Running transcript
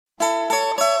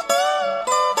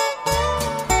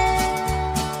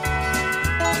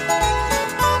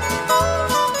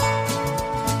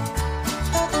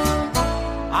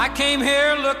came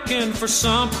here looking for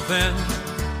something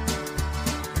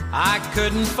I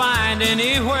couldn't find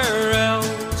anywhere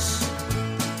else.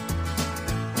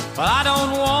 But I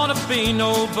don't want to be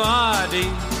nobody,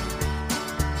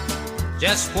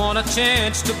 just want a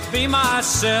chance to be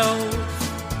myself.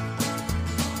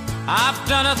 I've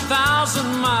done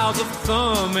 1,000 miles of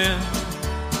thumbing,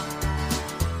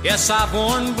 yes, I've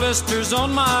worn blisters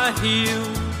on my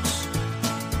heels,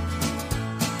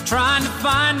 trying to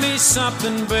find me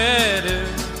something better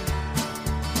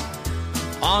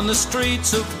on the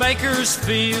streets of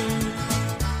Bakersfield.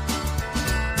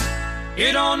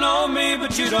 You don't know me,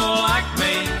 but you don't like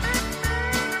me.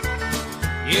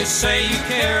 You say you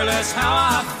care less how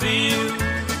I feel.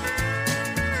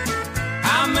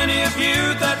 How many of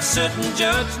you that sit and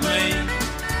judge me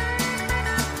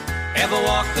ever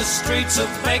walk the streets of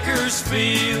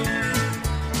Bakersfield?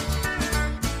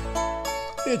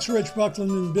 It's Rich Buckland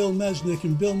and Bill Mesnick,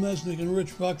 and Bill Mesnick and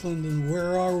Rich Buckland, and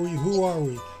where are we? Who are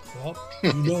we? Well,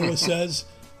 you know it says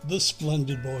the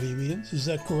Splendid Bohemians. Is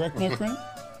that correct, my friend?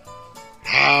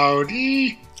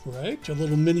 Howdy. Right, a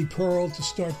little mini Pearl to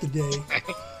start the day,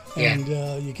 and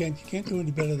you can't do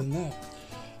any better than that.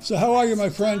 So, how are you, my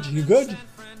friend? You good?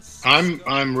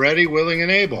 I'm ready, willing,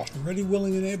 and able. Ready,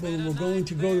 willing, and able, and we're going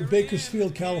to go to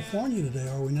Bakersfield, California today,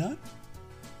 are we not?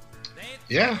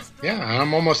 Yeah,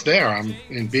 I'm almost there.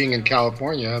 Being in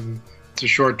California. It's a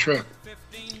short trip.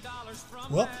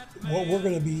 Well, what we're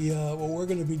going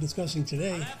to be discussing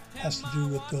today has to do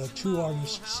with two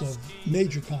artists of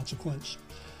major consequence,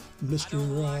 Mr.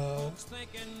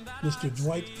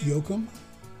 Dwight Yoakam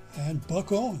and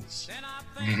Buck Owens.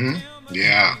 Mm-hmm.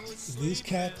 Yeah. These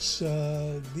cats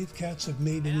have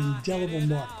made an indelible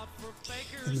mark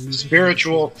in the music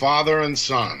spiritual industry. Father and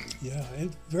son. Yeah,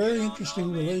 and very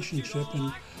interesting relationship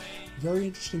and very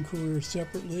interesting careers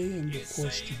separately and of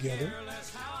course together.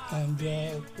 And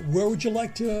where would you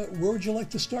like to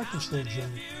start this little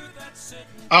journey?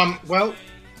 Well,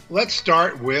 let's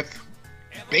start with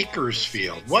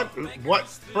Bakersfield. What?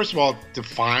 First of all,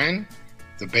 define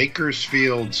the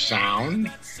Bakersfield Sound.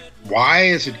 Why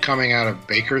is it coming out of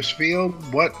Bakersfield?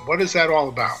 What is that all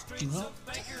about? Well,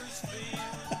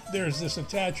 there's this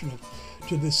attachment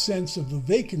to this sense of the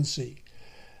vacancy.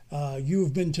 You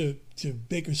have been to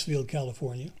Bakersfield,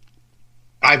 California.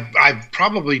 I've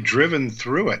probably driven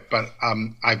through it, but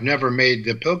I've never made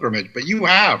the pilgrimage. But you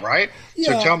have, right?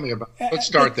 Yeah, so tell me about it. Let's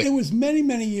start there. It was many,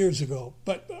 many years ago,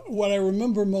 but what I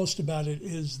remember most about it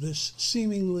is this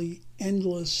seemingly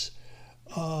endless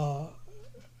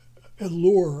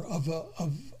allure of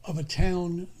a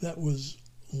town that was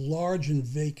large and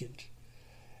vacant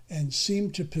and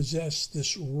seemed to possess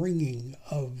this ringing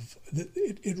of...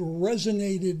 It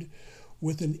resonated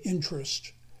with an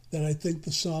interest that I think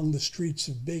the song "The Streets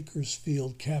of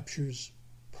Bakersfield" captures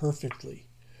perfectly.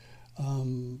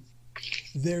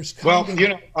 There's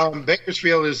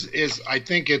Bakersfield is I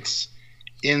think it's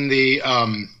in the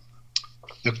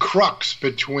crux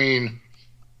between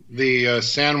the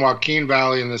San Joaquin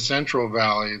Valley and the Central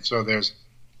Valley. So there's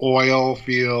oil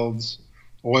fields,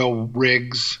 oil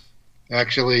rigs.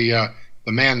 Actually, the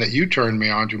man that you turned me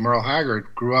on to, Merle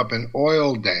Haggard, grew up in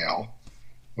Oildale,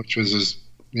 which was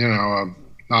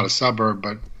not a suburb,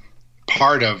 but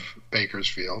part of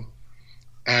Bakersfield.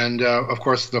 And, of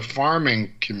course, the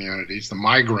farming communities, the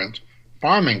migrant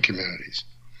farming communities.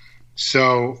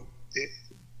 So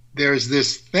there's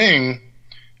this thing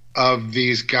of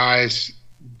these guys,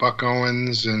 Buck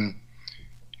Owens and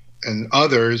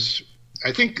others.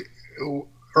 I think in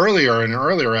an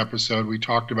earlier episode, we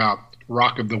talked about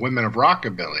the women of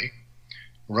rockabilly.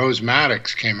 Rose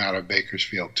Maddox came out of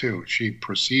Bakersfield, too. She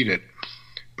proceeded.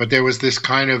 But there was this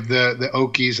kind of the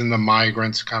Okies and the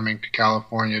migrants coming to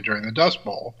California during the Dust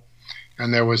Bowl,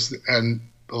 and a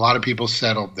lot of people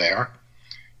settled there,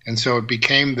 and so it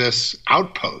became this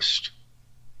outpost.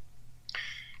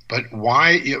 But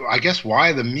why? I guess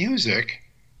why the music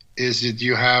is that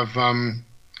you have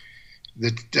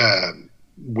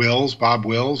Bob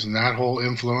Wills, and that whole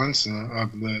influence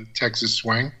of the Texas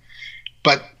swing.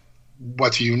 But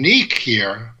what's unique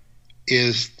here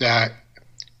is that,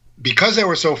 because they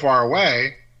were so far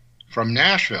away from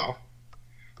Nashville,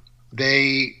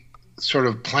 they sort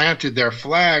of planted their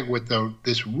flag with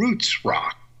this roots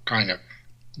rock kind of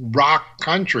rock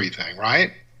country thing,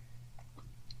 right?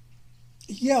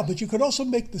 Yeah, but you could also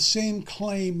make the same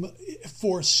claim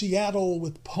for Seattle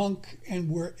with punk and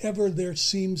wherever there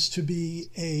seems to be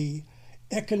a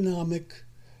economic,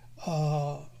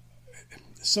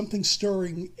 something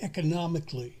stirring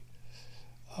economically.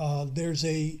 There's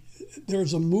a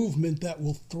movement that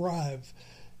will thrive,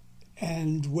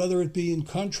 and whether it be in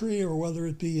country or whether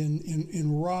it be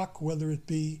in rock, whether it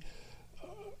be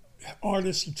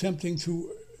artists attempting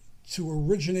to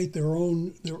originate their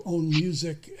own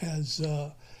music, as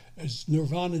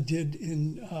Nirvana did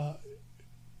in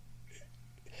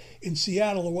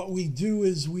Seattle. What we do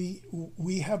is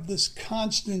we have this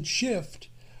constant shift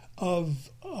of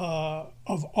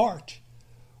art,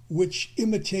 which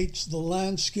imitates the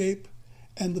landscape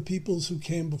and the peoples who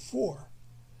came before.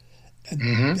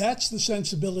 And that's the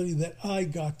sensibility that I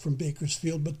got from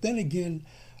Bakersfield. But then again,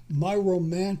 my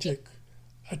romantic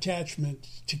attachment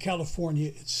to California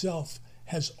itself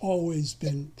has always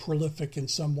been prolific and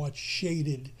somewhat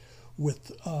shaded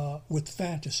with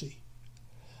fantasy.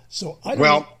 So I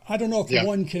don't know if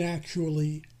one can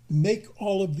actually make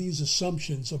all of these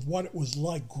assumptions of what it was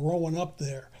like growing up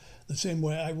there the same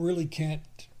way. I really can't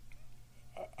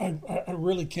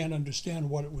understand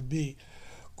what it would be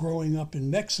growing up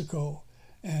in Mexico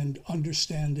and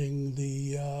understanding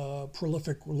the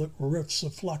prolific riffs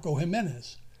of Flaco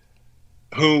Jimenez,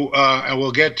 who I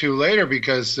will get to later,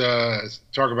 because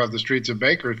talk about the Streets of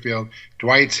Bakersfield,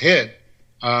 Dwight's hit,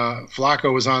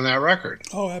 Flaco was on that record.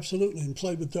 Oh, absolutely, and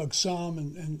played with Doug Sahm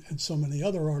and so many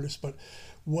other artists, but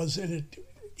was in it.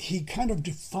 He kind of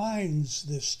defines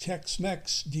this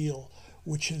Tex-Mex deal,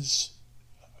 which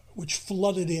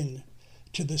flooded in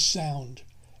to the sound,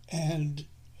 and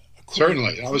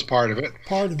certainly that was part of it.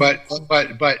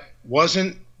 But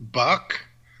wasn't Buck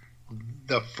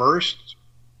the first?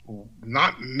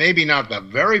 Maybe not the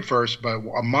very first, but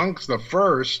amongst the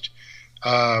first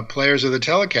players of the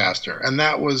Telecaster, and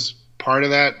that was part of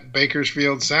that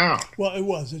Bakersfield sound. Well, it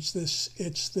was. It's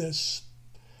this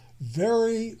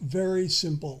very, very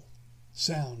simple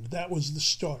sound. That was the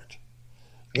start.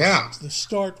 Yeah. The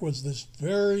start was this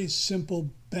very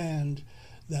simple band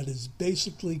that is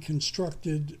basically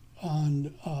constructed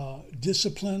on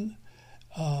discipline,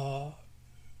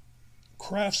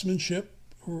 craftsmanship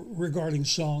regarding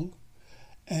song,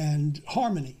 and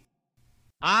harmony.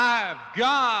 I've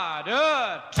got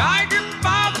a tiger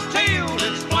by the tail,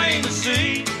 it's plain to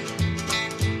see.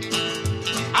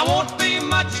 I won't be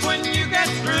much when you get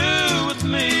through with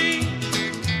me.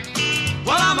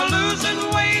 Well, I'm a-losing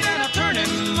weight and I'm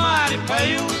turning mighty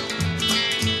pale.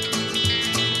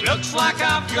 Looks like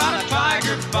I've got a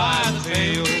tiger by the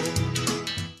tail.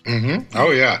 Mm-hmm.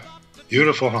 Oh, yeah.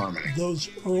 Beautiful harmony. Those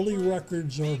early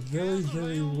records are very,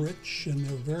 very rich, and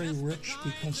they're very rich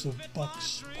because of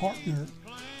Buck's partner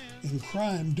in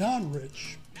crime, Don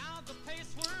Rich.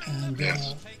 And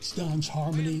it's Don's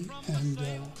harmony and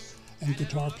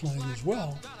guitar playing as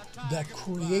well that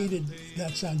created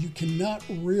that sound. You cannot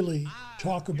really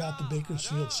talk about the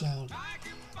Bakersfield sound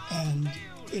and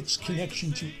its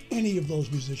connection to any of those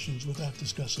musicians without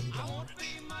discussing Don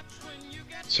Rich.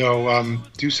 So,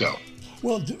 do so.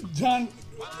 Well, Don,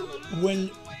 when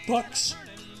Buck's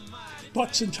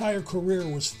entire career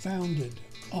was founded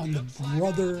on the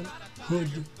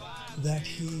brotherhood that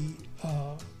he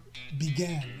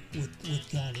began with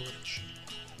Don Rich,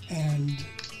 and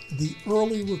the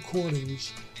early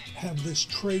recordings have this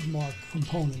trademark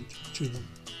component to them,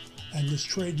 and this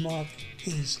trademark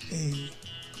is a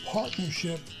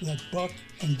partnership that Buck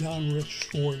and Don Rich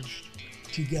forged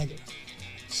together.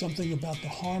 Something about the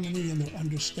harmony and their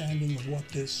understanding of what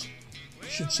this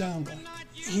should sound like.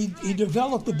 He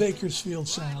developed the Bakersfield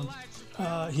sound.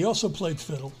 He also played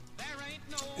fiddle.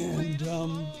 And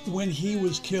when he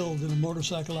was killed in a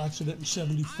motorcycle accident in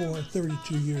 '74 at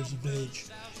 32 years of age,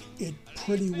 it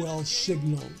pretty well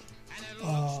signaled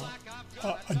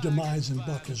a demise in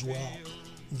Buck as well.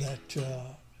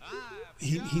 That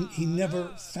he never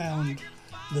found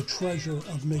the treasure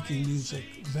of making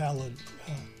music valid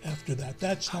after that.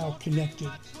 That's how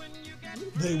connected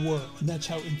they were, and that's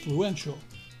how influential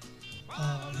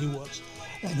he was.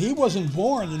 And he wasn't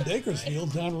born in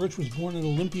Bakersfield. Don Rich was born in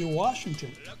Olympia,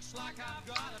 Washington.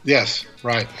 Yes,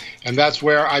 right. And that's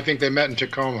where I think they met in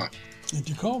Tacoma. In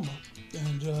Tacoma.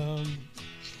 And,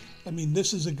 I mean,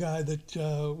 this is a guy that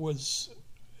was,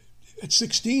 at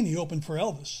 16, he opened for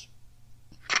Elvis.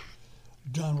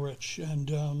 Don Rich, and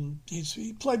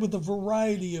he played with a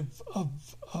variety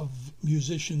of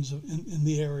musicians in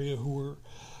the area who were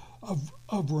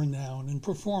of renown, and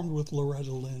performed with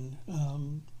Loretta Lynn.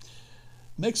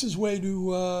 Makes his way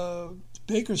to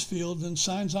Bakersfield and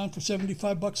signs on for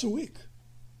 $75 a week.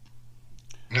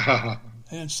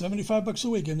 And $75 a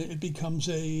week, and it becomes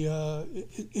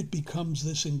it becomes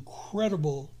this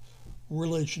incredible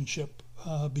relationship.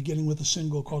 Beginning with a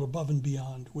single called Above and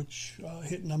Beyond, which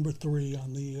hit number 3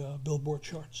 on the Billboard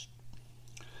charts.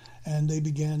 And they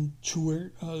began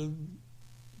tour.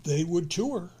 They would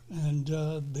tour, and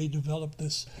they developed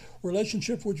this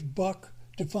relationship, which Buck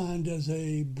defined as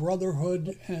a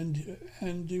brotherhood,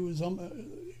 and he was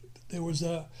there was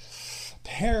a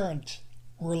parent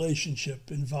relationship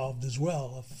involved as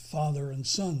well, a father and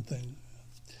son thing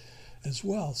as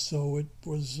well. So it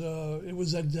was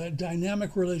a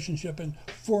dynamic relationship. And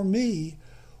for me,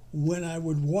 when I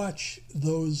would watch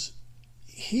those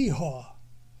hee-haw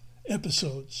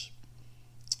episodes,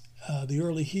 the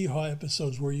early hee-haw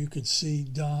episodes where you could see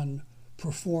Don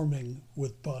performing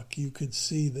with Buck, you could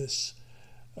see this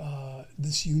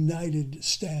united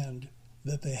stand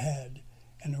that they had,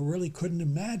 and I really couldn't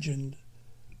imagine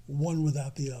one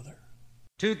without the other.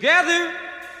 Together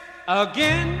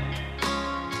again,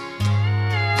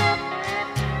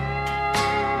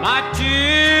 my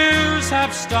tears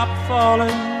have stopped falling.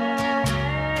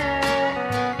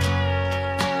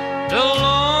 The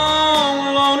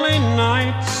long, lonely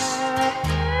nights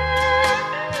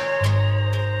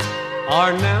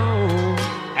are now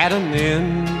at an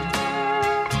end.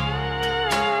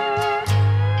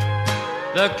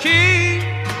 The key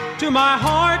to my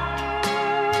heart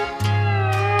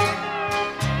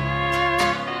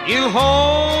you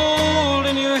hold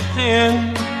in your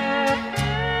hand,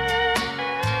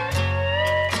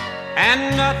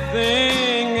 and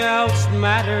nothing else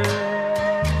matters.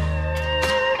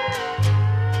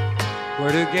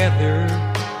 We're together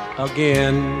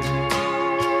again.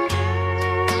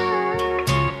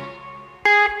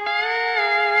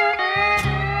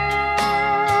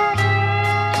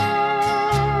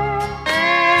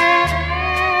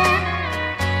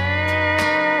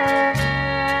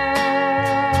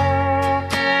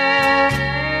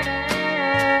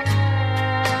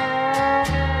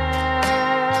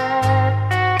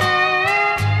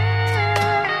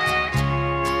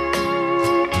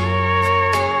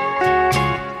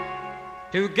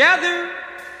 Together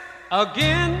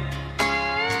again,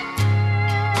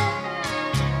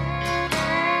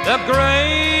 the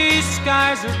gray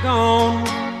skies are gone.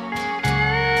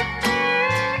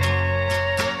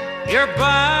 You're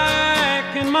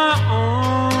back in my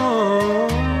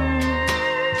arms,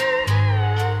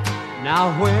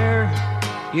 now where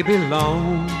you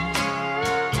belong.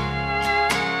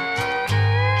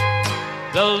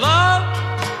 The love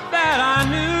that I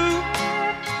knew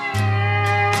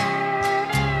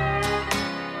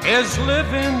is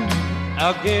living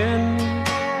again,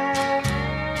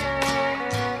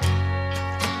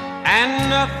 and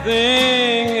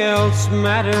nothing else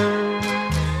matters.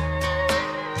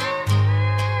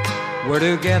 We're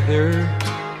together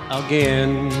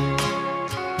again,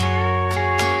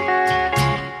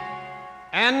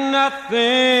 and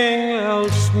nothing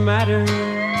else matters.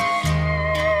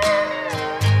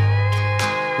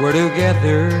 We're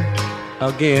together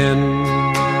again.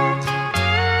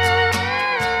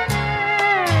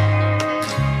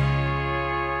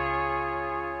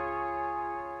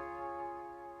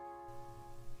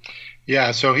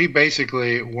 Yeah, so he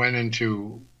basically went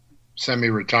into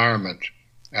semi-retirement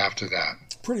after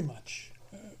that. Pretty much.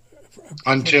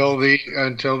 Until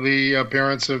the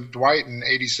appearance of Dwight in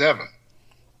 '87.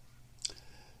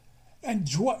 And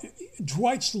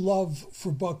Dwight's love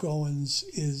for Buck Owens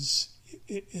is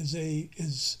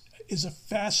a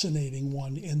fascinating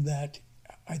one, in that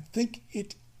I think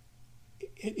it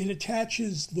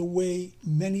attaches the way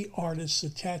many artists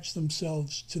attach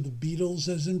themselves to the Beatles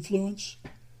as influence.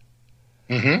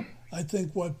 Mm-hmm. I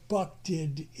think what Buck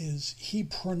did is he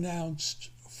pronounced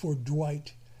for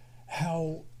Dwight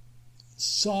how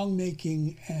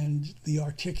songmaking and the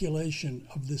articulation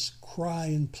of this cry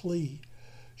and plea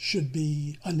should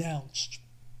be announced,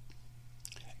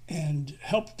 and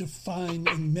helped define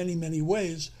in many, many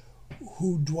ways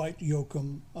who Dwight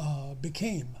Yoakam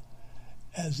became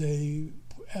as a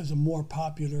more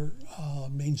popular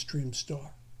mainstream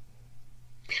star.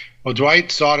 Well,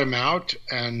 Dwight sought him out,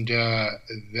 and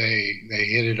they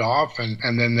hit it off,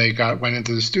 and then they went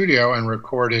into the studio and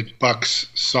recorded Buck's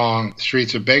song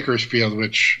 "Streets of Bakersfield,"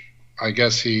 which I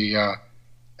guess he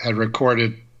had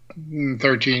recorded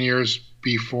 13 years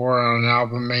before on an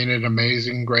album, "Ain't It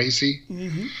Amazing, Gracie?"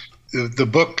 Mm-hmm. The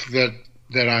book that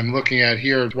I'm looking at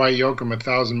here, Dwight Yoakam,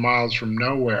 1,000 Miles from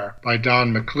Nowhere, by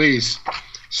Don McLeese,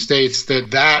 states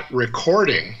that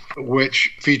recording,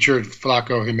 which featured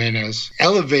Flaco Jimenez,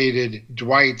 elevated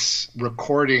Dwight's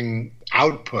recording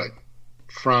output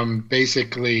from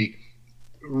basically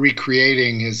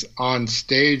recreating his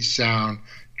on-stage sound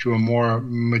to a more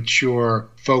mature,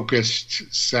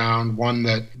 focused sound, one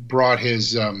that brought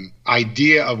his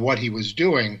idea of what he was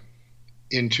doing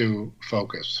into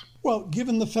focus. Well,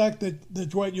 given the fact that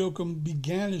Dwight Yoakam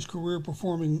began his career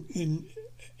performing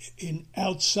in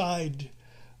outside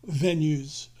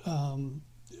venues,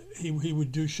 he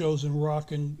would do shows in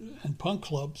rock and punk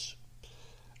clubs.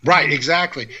 Right,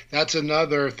 exactly. That's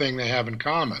another thing they have in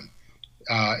common.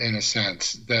 in a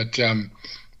sense, that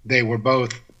they were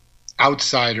both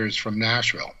outsiders from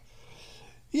Nashville.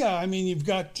 Yeah, I mean, you've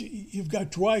got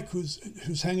Dwight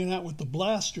who's hanging out with the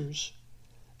Blasters,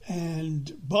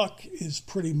 and Buck is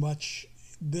pretty much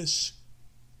this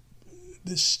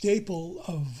staple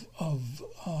of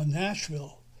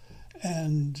Nashville,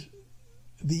 and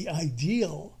the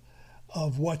ideal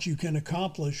of what you can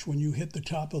accomplish when you hit the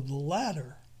top of the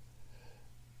ladder.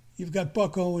 You've got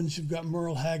Buck Owens, you've got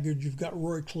Merle Haggard, you've got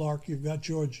Roy Clark, you've got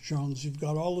George Jones, you've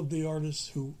got all of the artists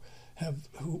who have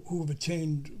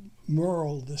attained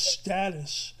Merle this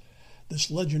status, this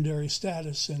legendary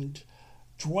status, and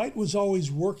Dwight was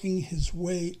always working his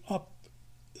way up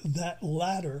that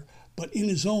ladder, but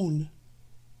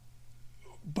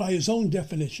by his own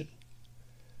definition.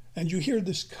 And you hear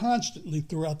this constantly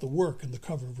throughout the work in the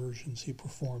cover versions he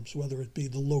performs, whether it be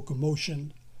The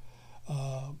Locomotion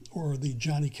or the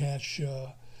Johnny Cash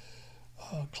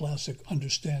classic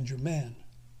Understand Your Man.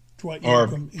 Dwight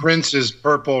Yoakam, Prince's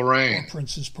Purple Rain. Or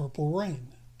Prince's Purple Rain.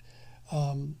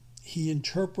 He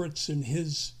interprets in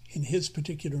his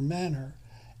particular manner,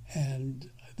 and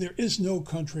there is no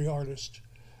country artist,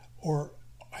 or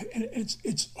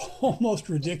it's almost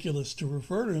ridiculous to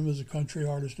refer to him as a country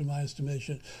artist in my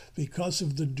estimation, because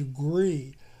of the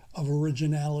degree of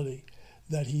originality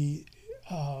that he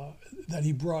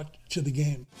brought to the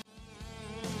game.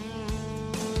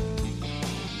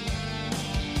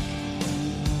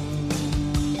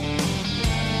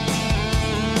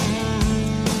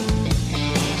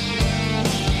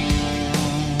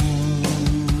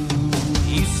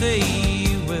 You say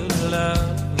you will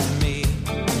love me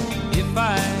if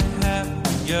I have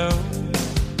to go.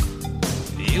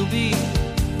 You'll be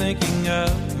thinking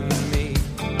of me.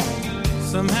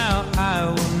 Somehow I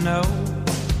will know.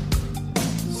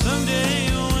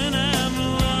 Someday when I'm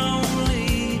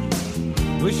lonely,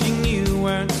 wishing you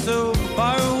weren't so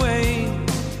far away,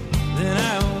 then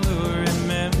I will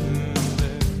remember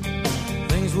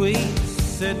things we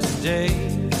said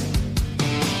today.